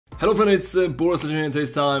Hello friends, it's BorasLegend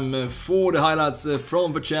this time for the highlights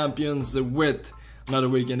from the champions with another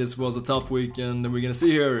weekend. This was a tough weekend and we're gonna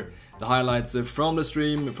see here the highlights from the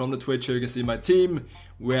stream, from the Twitch. Here you can see my team.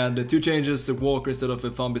 We had two changes, Walker instead of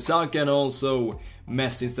Wan-Bissaka and also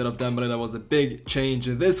Messi instead of Dembele. That was a big change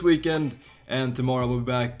this weekend. And tomorrow we'll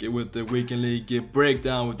be back with the Weekend League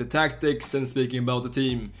breakdown with the tactics and speaking about the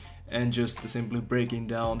team. And just simply breaking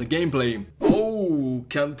down the gameplay. Oh,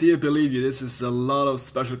 can't believe you. This is a lot of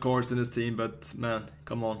special cards in this team, but man,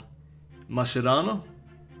 come on. Mascherano?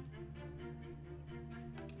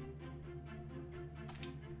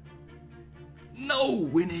 No,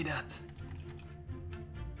 we need that.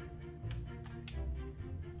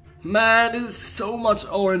 Man, there's so much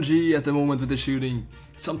RNG at the moment with the shooting.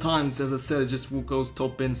 Sometimes, as I said, it just goes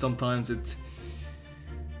top in. Sometimes it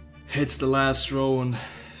hits the last row and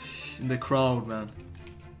in the crowd, man.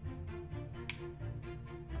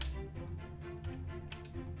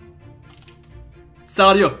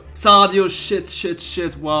 Sadio,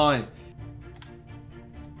 shit, why?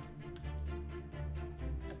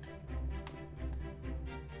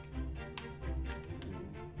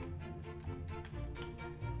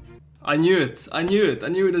 I knew it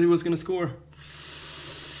that he was gonna score.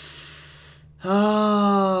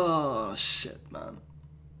 Ah, shit, man.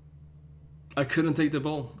 I couldn't take the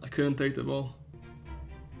ball.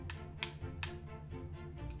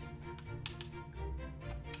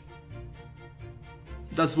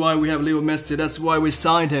 That's why we have Leo Messi. That's why we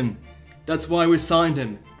signed him.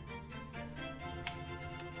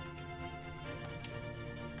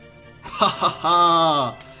 Ha ha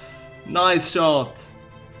ha! Nice shot.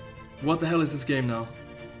 What the hell is this game now?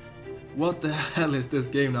 Look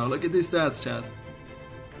at these stats, chat.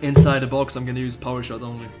 Inside the box, I'm gonna use power shot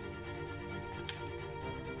only.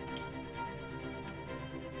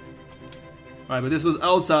 Alright, but this was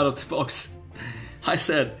outside of the box. I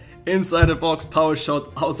said inside the box, power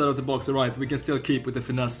shot, outside of the box. Alright, we can still keep with the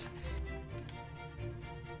finesse.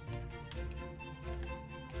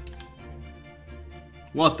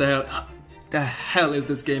 What the hell? The hell is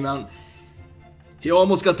this game, man? He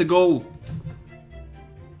almost got the goal.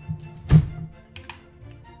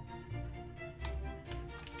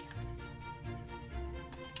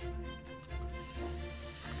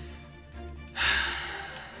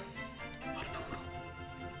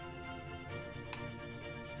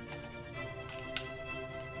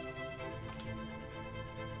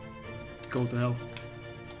 Go to hell.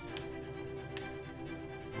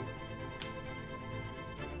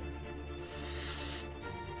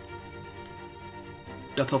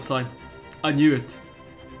 That's offside. I knew it.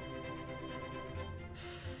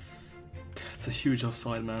 That's a huge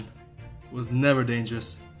offside, man. It was never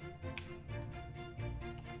dangerous.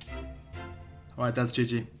 Alright, that's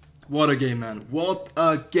GG. What a game, man. What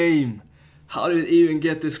a game. How did it even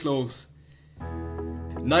get this close?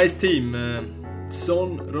 Nice team.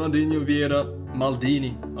 Son, Ronaldinho, Vieira,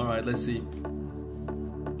 Maldini. Alright, let's see.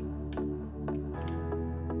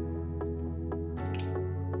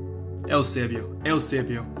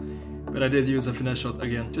 Eusebio. But I did use a finesse shot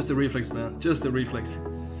again. Just a reflex, man. Just a reflex.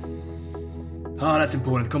 Ah, that's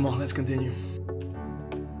important. Come on, let's continue.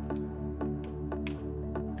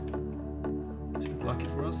 It's a bit lucky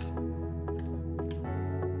for us.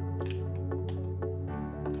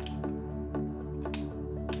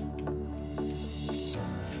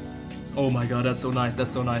 Oh my god, that's so nice.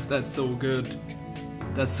 That's so good.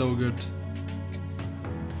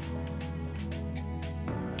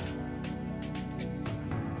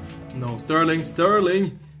 No,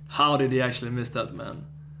 Sterling! How did he actually miss that, man?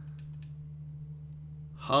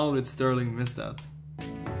 How did Sterling miss that?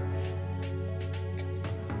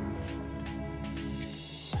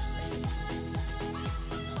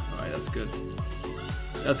 Alright, that's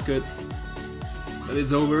good. But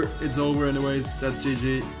it's over anyways. That's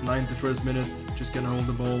GG. 91st minute, just gonna hold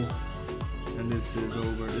the ball. And this is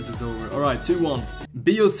over. Alright, 2-1.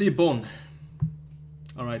 BOC Bonn.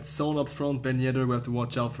 Alright, Son up front, Ben Yedder, we have to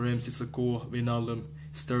watch out for him. Sissoko, Wijnaldum,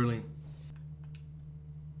 Sterling.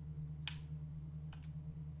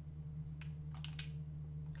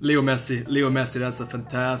 Leo Messi, that's a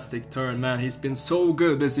fantastic turn, man. He's been so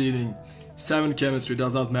good this evening. 7 chemistry,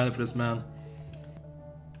 does not matter for this man.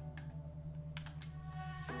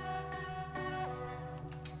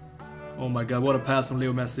 Oh my god, what a pass from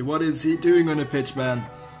Leo Messi. What is he doing on the pitch, man?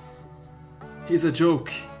 He's a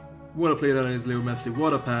joke. What a play that is, Leo Messi.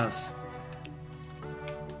 What a pass.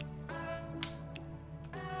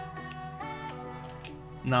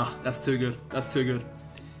 Nah, that's too good.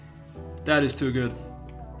 That is too good.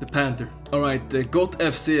 The Panther. Alright, Gott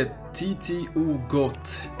FC TTO Got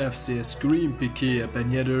FC Scream Piqué Ben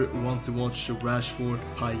Yedder wants to watch Rashford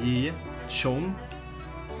Payet Chong.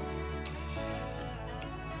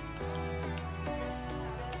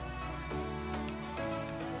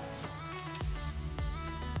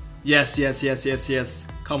 Yes.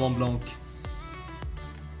 Come on, Blanc.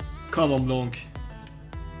 Come on, Blanc.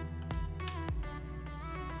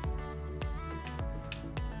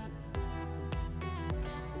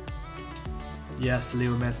 Yes,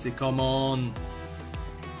 Leo Messi, come on.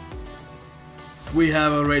 We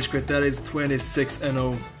have a rage quit. That is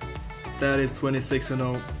 26-0. That is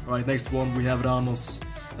 26-0. Alright, next one we have Ramos.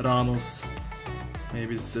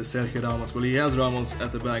 Maybe it's Sergio Ramos. Well, he has Ramos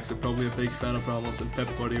at the back, so probably a big fan of Ramos and Pep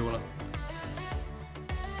Guardiola.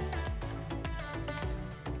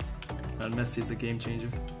 And Messi is a game changer.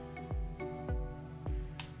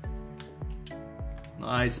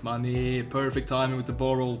 Nice, money. Perfect timing with the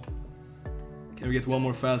ball roll. Can we get one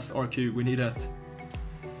more fast RQ? We need that.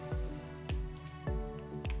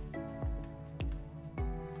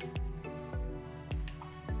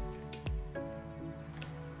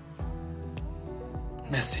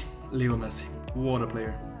 Messi, Leo Messi, what a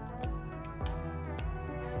player.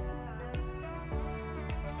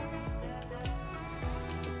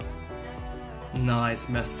 Nice,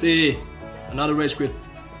 Messi. Another rage quit.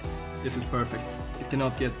 This is perfect. It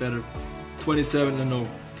cannot get better. 27-0,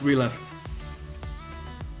 3 left.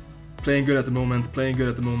 Playing good at the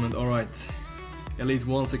moment, alright. Elite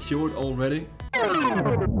 1 secured already.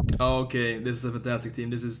 Okay, this is a fantastic team.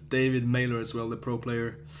 This is David Mailer as well, the pro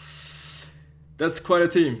player. That's quite a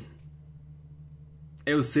team.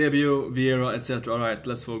 Eusebio, Vieira, etc. Alright,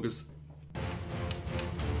 let's focus.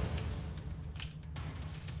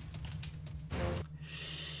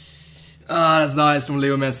 Ah, that's nice from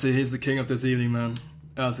Leo Messi. He's the king of this evening, man.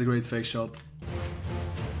 That's a great fake shot.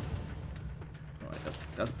 Alright,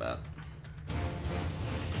 that's bad.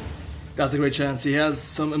 That's a great chance. He has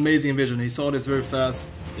some amazing vision. He saw this very fast.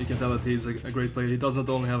 You can tell that he's a great player. He does not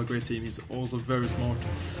only have a great team, he's also very smart.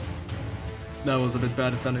 That was a bit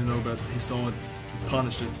bad defending though, but he saw it,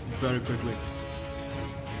 punished it very quickly.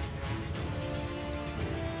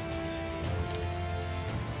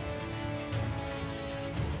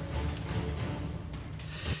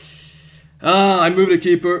 I moved the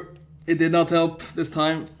keeper. It did not help this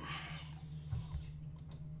time.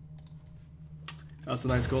 That's a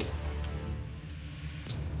nice goal.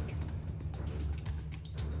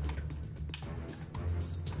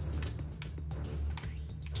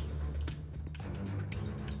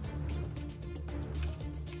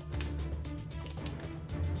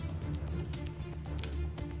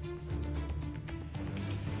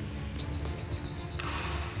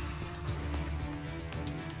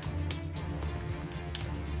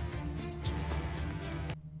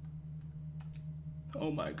 Oh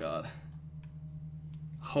my god.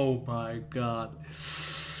 Oh my god.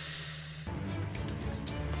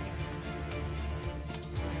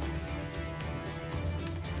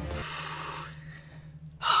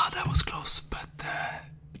 That was close, but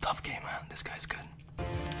tough game, man. This guy's good.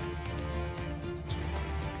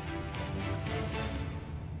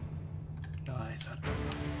 Nice.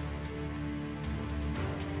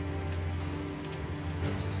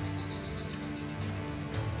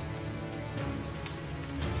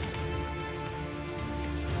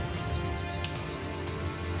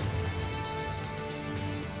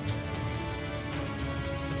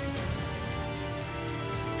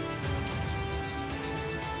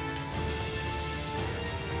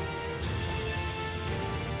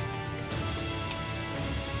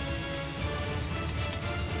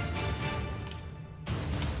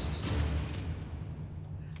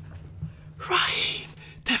 Raheem,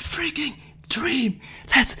 the freaking dream.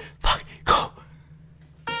 Let's fucking go.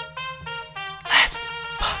 Let's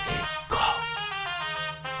fucking go.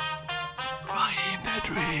 Raheem, the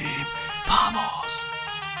dream. Vamos.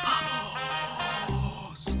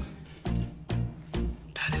 Vamos.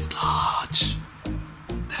 That is clutch.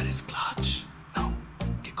 That is clutch. No,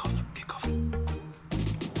 kick off, kick off.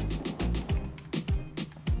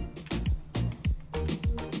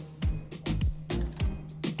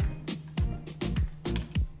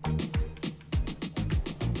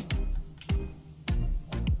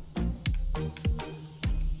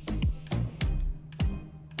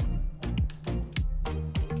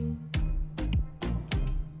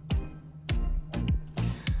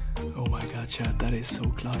 Oh my god, chat, that is so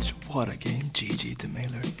clutch. What a game. GG to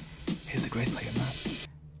Mailer. He's a great player, man.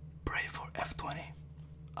 Pray for F20.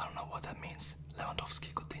 I don't know what that means.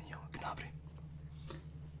 Lewandowski, Coutinho, Gnabry.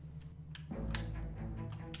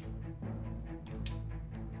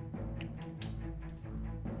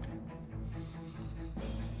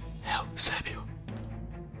 Eusebio.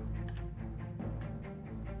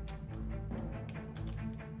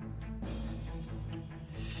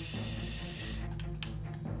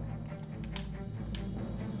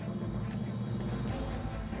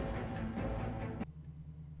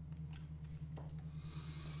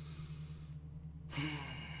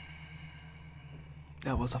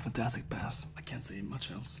 That was a fantastic pass. I can't say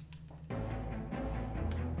much else.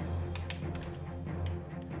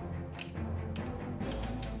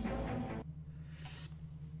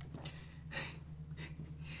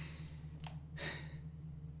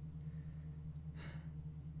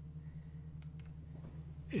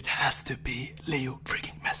 It has to be Leo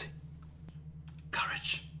freaking Messi.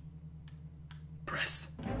 Courage.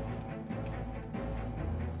 Press.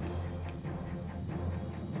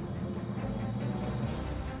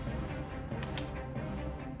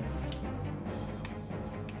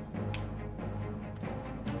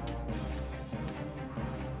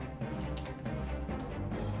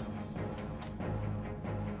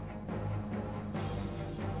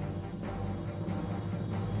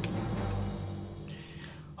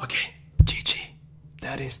 Okay, GG.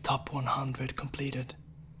 That is top 100 completed.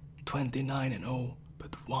 29-0,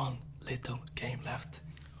 but one little game left.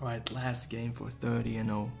 Alright, last game for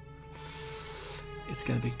 30-0. It's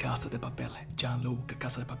gonna be Casa de Papel, Gianluca,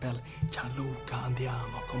 Casa de Papel, Gianluca,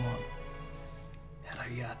 andiamo, come on.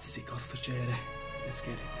 Ragazzi, cosa succede? Let's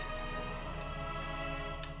get it.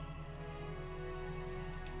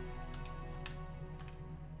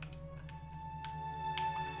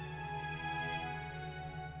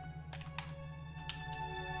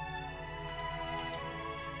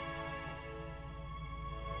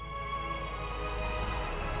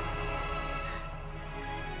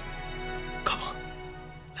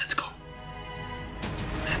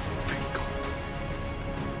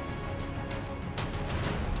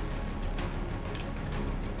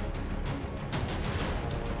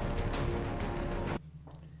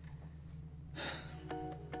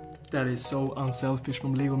 That is so unselfish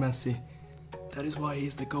from Leo Messi. That is why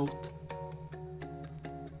he's the GOAT.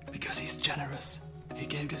 Because he's generous. He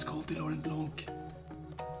gave this goal to Laurent Blanc.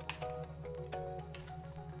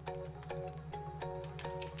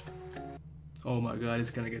 Oh my god, it's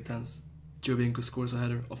gonna get tense. Giovinco scores a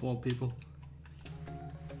header of all people.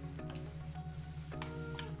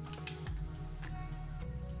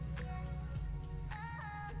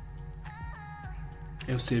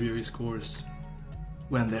 Eusebio scores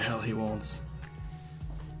when the hell he wants.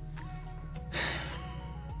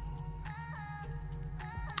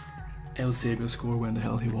 Eusebio score when the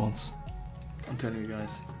hell he wants. I'm telling you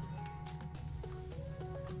guys.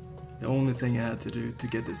 The only thing I had to do to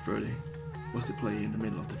get this 30 was to play in the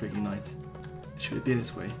middle of the freaking night. Should it be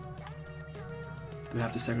this way? Do I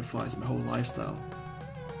have to sacrifice my whole lifestyle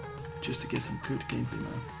just to get some good gameplay,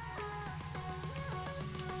 man?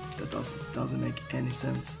 That doesn't make any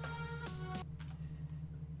sense.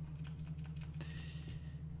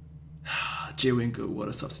 Giovinco, what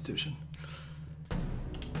a substitution.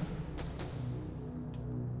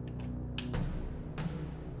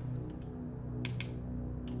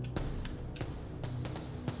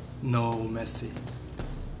 No, Messi.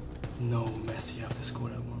 No, Messi, you have to score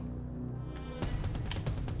that one.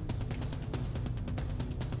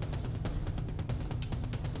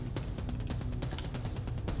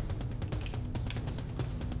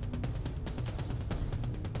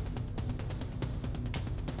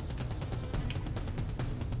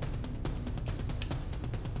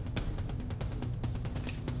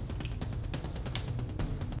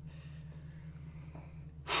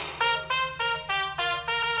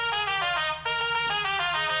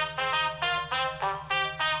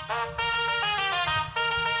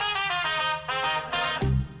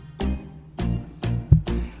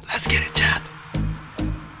 Let's get it, chat.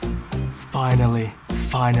 Finally,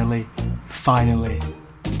 finally, finally.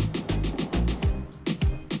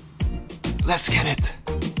 Let's get it.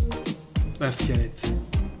 Let's get it.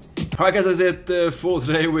 Alright guys, that's it for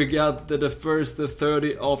today. We got the first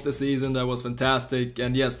 30 of the season. That was fantastic.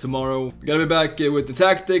 And yes, tomorrow we're gonna be back with the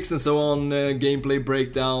tactics and so on, gameplay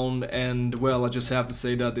breakdown. And well, I just have to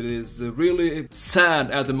say that it is really sad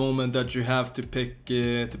at the moment that you have to pick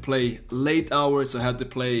to play late hours. I had to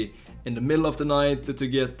play in the middle of the night to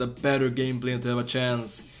get a better gameplay and to have a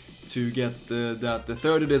chance to get that the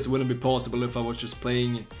 30. This wouldn't be possible if I was just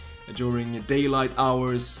playing during daylight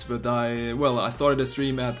hours, but I started the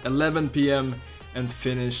stream at 11 PM and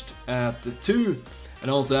finished at 2, and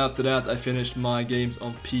also after that I finished my games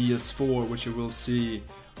on PS4, which you will see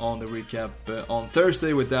on the recap on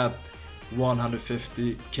Thursday with that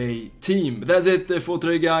 150k team. But that's it for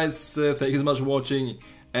today, guys. Thank you so much for watching,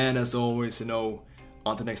 and as always, you know,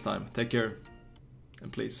 until next time, take care,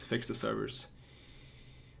 and please fix the servers.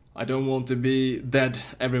 I don't want to be dead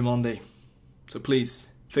every Monday, so please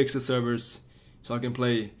fix the servers so I can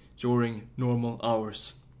play during normal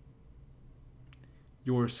hours.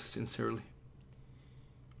 Yours sincerely.